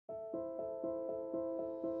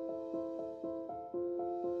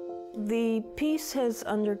The piece has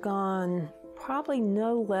undergone probably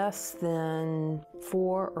no less than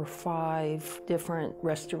 4 or 5 different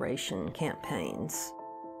restoration campaigns.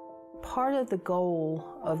 Part of the goal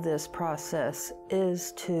of this process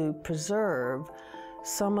is to preserve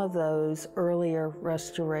some of those earlier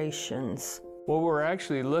restorations. What we're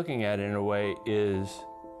actually looking at, in a way, is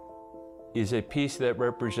a piece that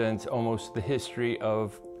represents almost the history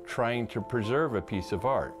of trying to preserve a piece of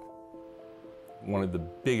art. One of the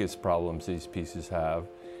biggest problems these pieces have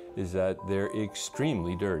is that they're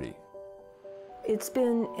extremely dirty. It's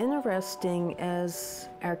been interesting as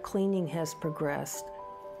our cleaning has progressed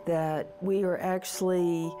that we are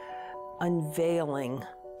actually unveiling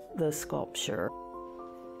the sculpture.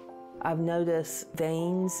 I've noticed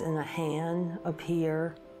veins in a hand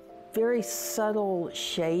appear. Very subtle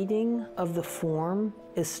shading of the form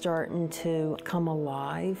is starting to come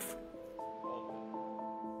alive.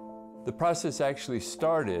 The process actually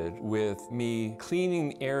started with me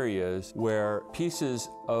cleaning areas where pieces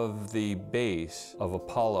of the base of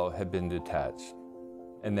Apollo had been detached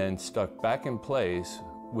and then stuck back in place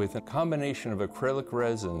with a combination of acrylic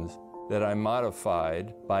resins that I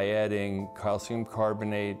modified by adding calcium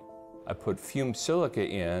carbonate. I put fumed silica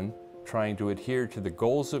in, trying to adhere to the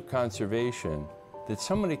goals of conservation, that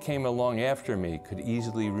somebody came along after me could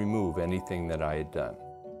easily remove anything that I had done.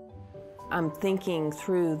 I'm thinking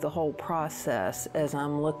through the whole process as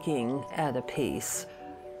I'm looking at a piece.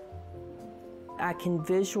 I can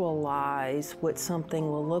visualize what something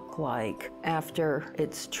will look like after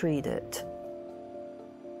it's treated.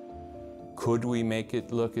 Could we make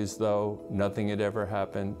it look as though nothing had ever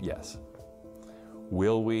happened? Yes.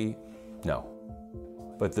 Will we? No.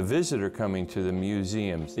 But the visitor coming to the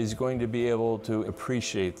museum is going to be able to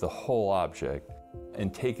appreciate the whole object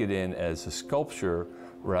and take it in as a sculpture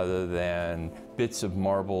rather than bits of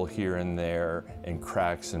marble here and there and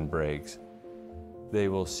cracks and breaks. They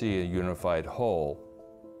will see a unified whole.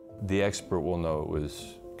 The expert will know it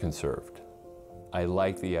was conserved. I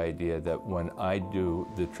like the idea that when I do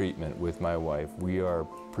the treatment with my wife, we are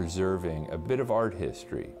preserving a bit of art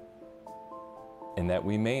history, and that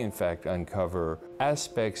we may in fact uncover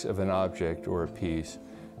aspects of an object or a piece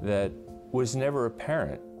that was never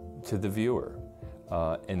apparent to the viewer,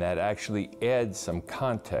 and that actually adds some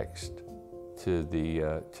context to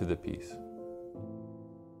the piece.